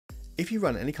If you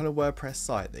run any kind of WordPress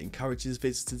site that encourages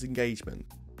visitors' engagement,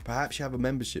 perhaps you have a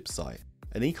membership site,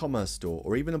 an e-commerce store,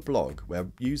 or even a blog where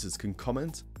users can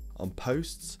comment on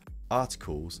posts,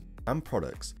 articles, and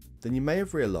products, then you may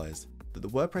have realized that the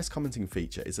WordPress commenting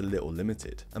feature is a little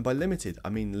limited. And by limited,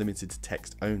 I mean limited to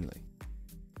text only.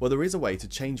 Well, there is a way to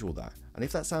change all that, and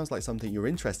if that sounds like something you're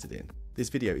interested in, this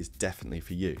video is definitely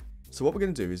for you. So what we're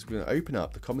going to do is we're going to open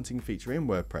up the commenting feature in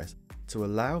WordPress to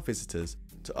allow visitors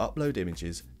to upload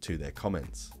images to their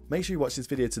comments. Make sure you watch this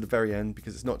video to the very end,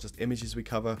 because it's not just images we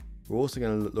cover. We're also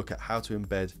going to look at how to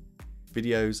embed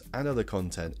videos and other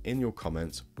content in your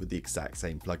comments with the exact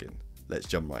same plugin. Let's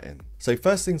jump right in. So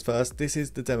first things first, this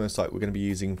is the demo site we're going to be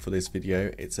using for this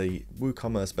video. It's a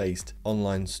WooCommerce based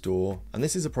online store, and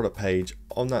this is a product page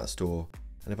on that store.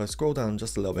 And if I scroll down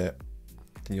just a little bit,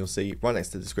 then you'll see right next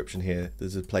to the description here,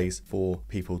 there's a place for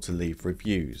people to leave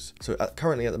reviews. So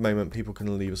currently at the moment, people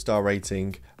can leave a star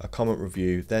rating, a comment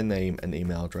review, their name and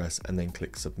email address, and then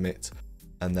click submit.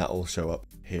 And that will show up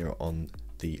here on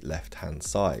the left hand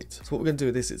side. So what we're going to do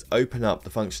with this is open up the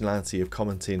functionality of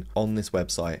commenting on this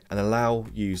website and allow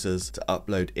users to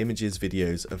upload images,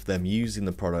 videos of them using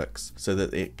the products, so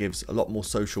that it gives a lot more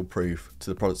social proof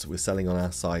to the products that we're selling on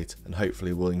our site, and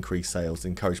hopefully will increase sales,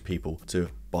 encourage people to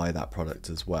buy that product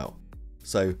as well.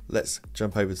 So let's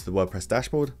jump over to the WordPress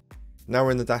dashboard. Now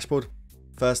we're in the dashboard.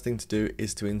 First thing to do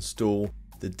is to install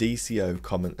the DCO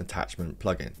comment attachment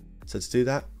plugin. So to do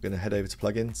that, we're going to head over to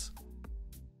plugins,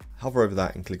 hover over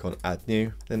that and click on add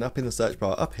new. Then up in the search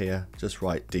bar up here, just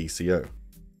write DCO.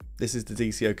 This is the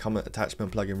DCO comment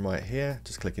attachment plugin right here.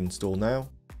 Just click install now.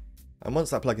 And once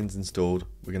that plugin's installed,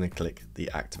 we're going to click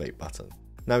the activate button.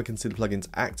 Now we can see the plugin's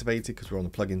activated because we're on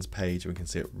the plugins page, and we can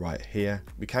see it right here.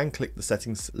 We can click the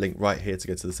settings link right here to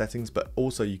go to the settings, but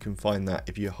also you can find that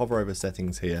if you hover over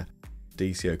settings here,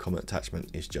 DCO comment attachment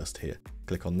is just here.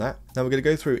 Click on that. Now we're going to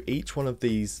go through each one of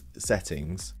these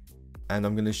settings, and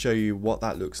I'm going to show you what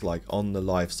that looks like on the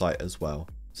live site as well,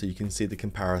 so you can see the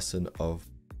comparison of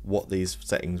what these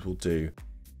settings will do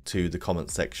to the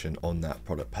comment section on that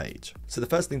product page. So the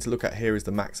first thing to look at here is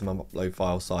the maximum upload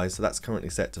file size. So that's currently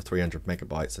set to 300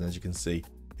 megabytes. And as you can see,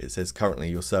 it says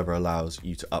currently your server allows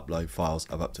you to upload files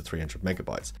of up to 300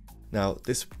 megabytes. Now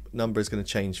this number is going to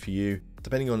change for you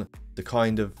depending on the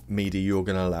kind of media you're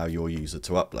going to allow your user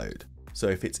to upload. So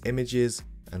if it's images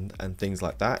and things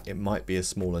like that, it might be a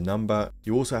smaller number.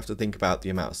 You also have to think about the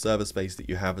amount of server space that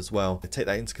you have as well. Take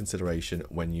that into consideration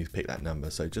when you pick that number.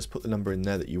 So just put the number in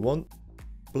there that you want.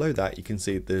 Below that, you can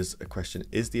see there's a question,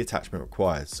 is the attachment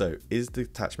required? So is the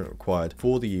attachment required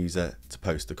for the user to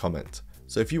post a comment?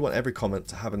 So if you want every comment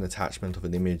to have an attachment of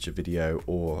an image, a video,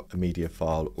 or a media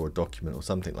file, or a document, or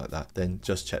something like that, then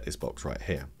just check this box right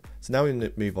here. So now we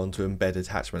move on to embed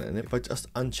attachment. And if I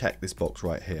just uncheck this box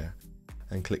right here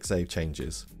and click save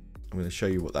changes, I'm going to show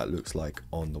you what that looks like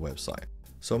on the website.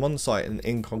 So I'm on the site in an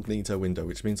incognito window,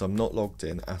 which means I'm not logged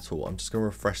in at all. I'm just going to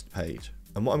refresh the page.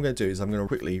 And what I'm going to do is I'm going to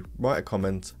quickly write a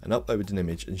comment and upload an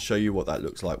image and show you what that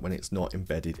looks like when it's not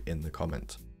embedded in the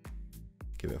comment.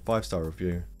 Give it a 5-star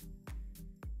review.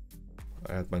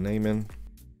 I add my name in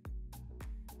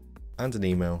and an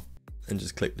email, and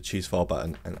just click the choose file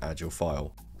button and add your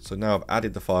file. So now I've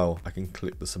added the file, I can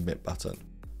click the submit button.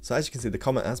 So as you can see, the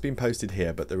comment has been posted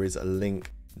here, but there is a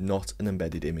link, not an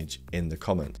embedded image, in the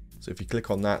comment. So if you click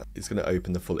on that, it's going to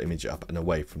open the full image up and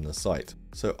away from the site.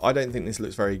 So I don't think this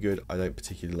looks very good. I don't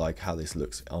particularly like how this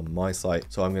looks on my site.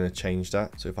 So I'm going to change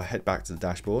that. So if I head back to the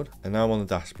dashboard, and now I'm on the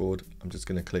dashboard, I'm just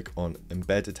going to click on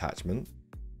embed attachment,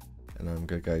 and I'm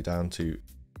going to go down to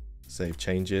save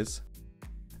changes,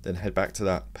 then head back to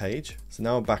that page. So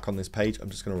now I'm back on this page. I'm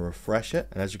just going to refresh it.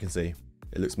 And as you can see,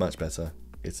 it looks much better.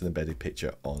 It's an embedded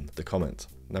picture on the comment.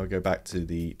 Now we go back to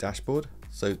the dashboard.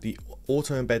 So the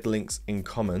auto embed links in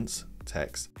comments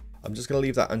text, I'm just going to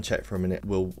leave that unchecked for a minute.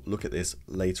 We'll look at this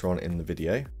later on in the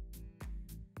video.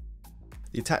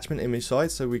 The attachment image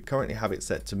size, so we currently have it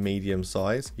set to medium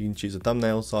size. You can choose a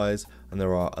thumbnail size, and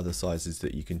there are other sizes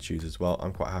that you can choose as well.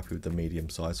 I'm quite happy with the medium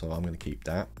size, so I'm going to keep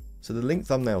that. So the link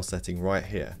thumbnail setting right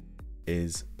here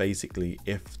is basically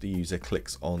if the user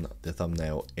clicks on the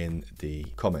thumbnail in the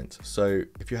comment. So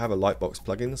if you have a Lightbox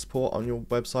plugin support on your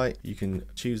website, you can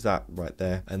choose that right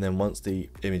there, and then once the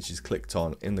image is clicked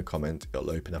on in the comment,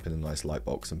 it'll open up in a nice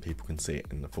Lightbox and people can see it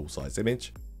in the full size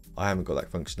image. I haven't got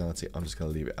that functionality, I'm just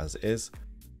going to leave it as it is.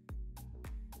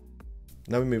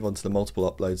 Now we move on to the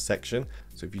multiple uploads section.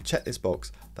 So if you check this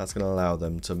box, that's going to allow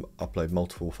them to upload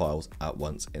multiple files at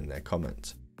once in their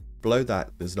comment. Below that,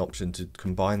 there's an option to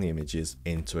combine the images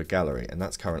into a gallery, and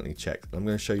that's currently checked. I'm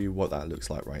going to show you what that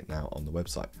looks like right now on the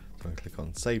website. So I'm going to click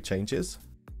on Save Changes.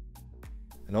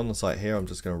 And on the site here, I'm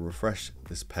just going to refresh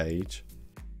this page.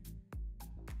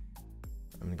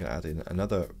 I'm going to add in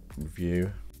another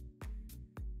review.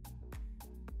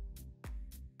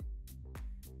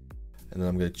 And then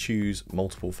I'm going to choose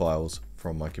multiple files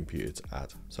from my computer to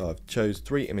add. So I've chose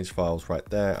 3 image files right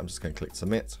there. I'm just going to click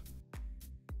submit.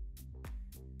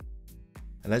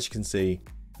 And as you can see,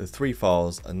 the 3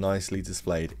 files are nicely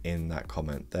displayed in that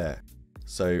comment there.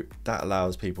 So that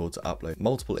allows people to upload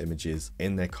multiple images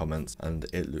in their comments, and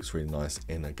it looks really nice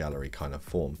in a gallery kind of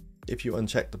form. If you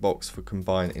uncheck the box for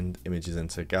combine images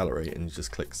into a gallery and you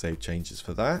just click save changes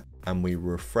for that, and we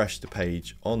refresh the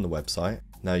page on the website,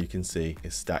 now you can see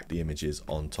it's stacked the images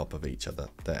on top of each other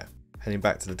there. Heading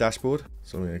back to the dashboard,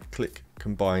 so I'm going to click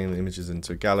combine images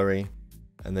into a gallery,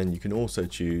 and then you can also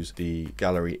choose the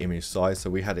gallery image size. So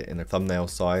we had it in a thumbnail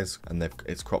size and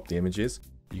it's cropped the images.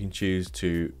 You can choose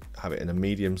to have it in a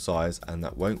medium size and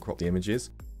that won't crop the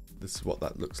images. This is what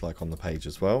that looks like on the page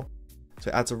as well. So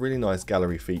it adds a really nice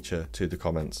gallery feature to the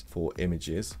comments for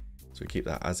images. So we keep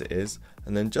that as it is.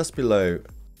 And then just below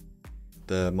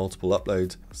the multiple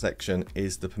upload section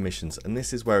is the permissions. And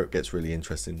this is where it gets really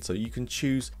interesting. So you can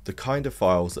choose the kind of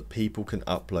files that people can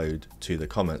upload to the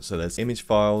comments. So there's image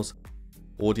files,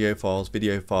 audio files,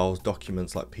 video files,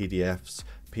 documents like PDFs,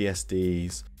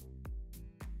 PSDs,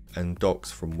 and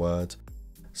docs from Word,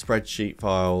 spreadsheet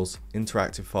files,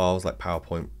 interactive files like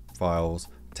PowerPoint files,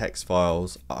 text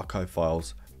files, archive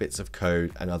files, bits of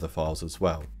code, and other files as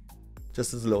well.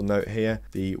 Just as a little note here,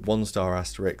 the 1-star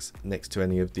asterisk next to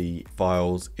any of the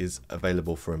files is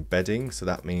available for embedding. So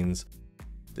that means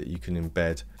that you can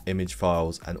embed image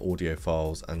files and audio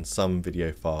files and some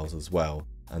video files as well,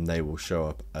 and they will show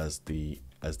up as the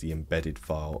embedded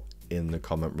file in the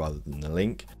comment rather than the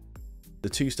link. The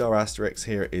 2-star asterisk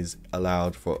here is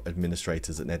allowed for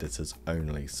administrators and editors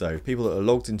only. So people that are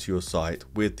logged into your site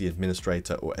with the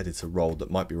administrator or editor role that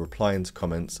might be replying to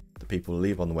comments that people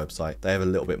leave on the website, they have a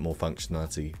little bit more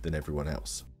functionality than everyone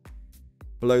else.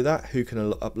 Below that, who can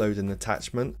upload an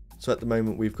attachment? So at the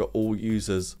moment we've got all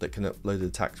users that can upload an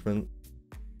attachment.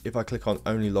 If I click on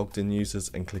only logged in users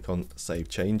and click on save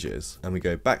changes, and we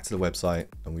go back to the website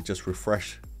and we just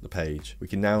refresh the page, we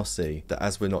can now see that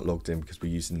as we're not logged in because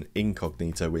we're using an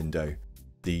incognito window,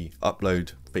 the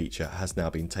upload feature has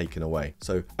now been taken away.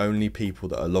 So only people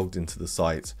that are logged into the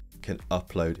site can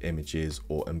upload images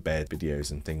or embed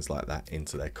videos and things like that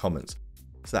into their comments.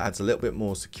 So that adds a little bit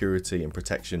more security and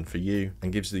protection for you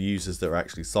and gives the users that are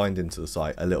actually signed into the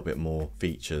site a little bit more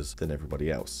features than everybody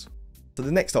else. So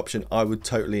the next option I would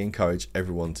totally encourage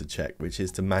everyone to check, which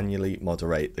is to manually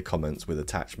moderate the comments with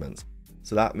attachments.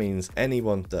 So that means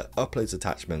anyone that uploads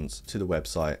attachments to the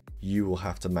website, you will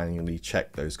have to manually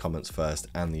check those comments first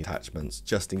and the attachments,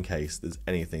 just in case there's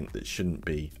anything that shouldn't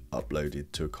be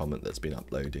uploaded to a comment that's been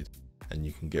uploaded, and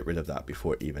you can get rid of that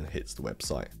before it even hits the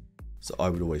website. So I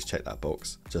would always check that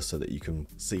box just so that you can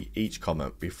see each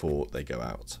comment before they go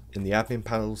out. In the admin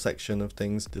panel section of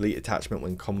things, delete attachment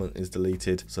when comment is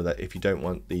deleted, so that if you don't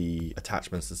want the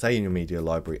attachments to stay in your media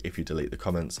library, if you delete the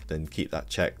comments, then keep that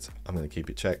checked. I'm going to keep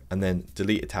it checked. And then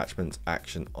delete attachments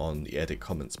action on the edit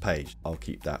comments page. I'll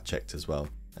keep that checked as well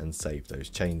and save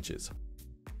those changes.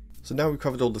 So now we've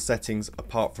covered all the settings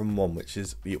apart from one, which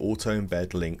is the auto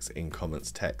embed links in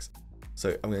comments text.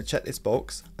 So I'm going to check this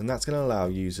box, and that's going to allow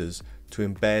users to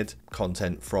embed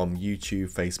content from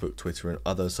YouTube, Facebook, Twitter, and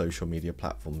other social media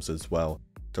platforms as well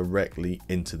directly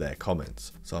into their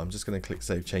comments. So I'm just going to click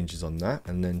save changes on that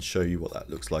and then show you what that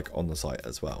looks like on the site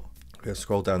as well. We're going to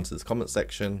scroll down to this comment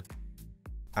section,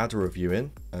 add a review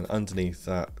in, and underneath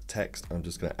that text I'm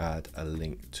just going to add a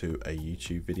link to a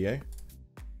YouTube video.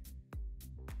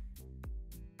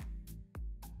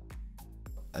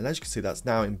 And as you can see, that's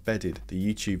now embedded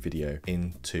the YouTube video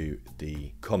into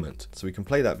the comment. So we can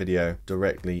play that video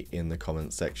directly in the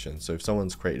comment section. So if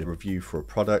someone's created a review for a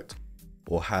product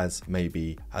or has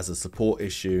a support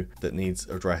issue that needs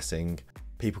addressing,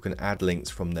 people can add links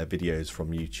from their videos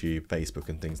from YouTube, Facebook,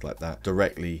 and things like that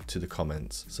directly to the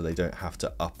comments, so they don't have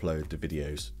to upload the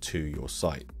videos to your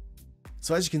site.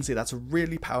 So as you can see, that's a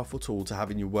really powerful tool to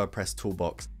have in your WordPress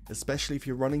toolbox, especially if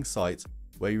you're running sites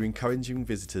where you're encouraging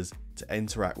visitors to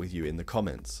interact with you in the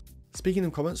comments. Speaking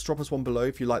of comments, drop us one below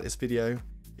if you like this video.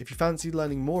 If you fancy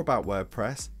learning more about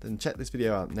WordPress, then check this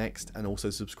video out next and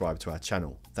also subscribe to our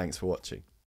channel. Thanks for watching.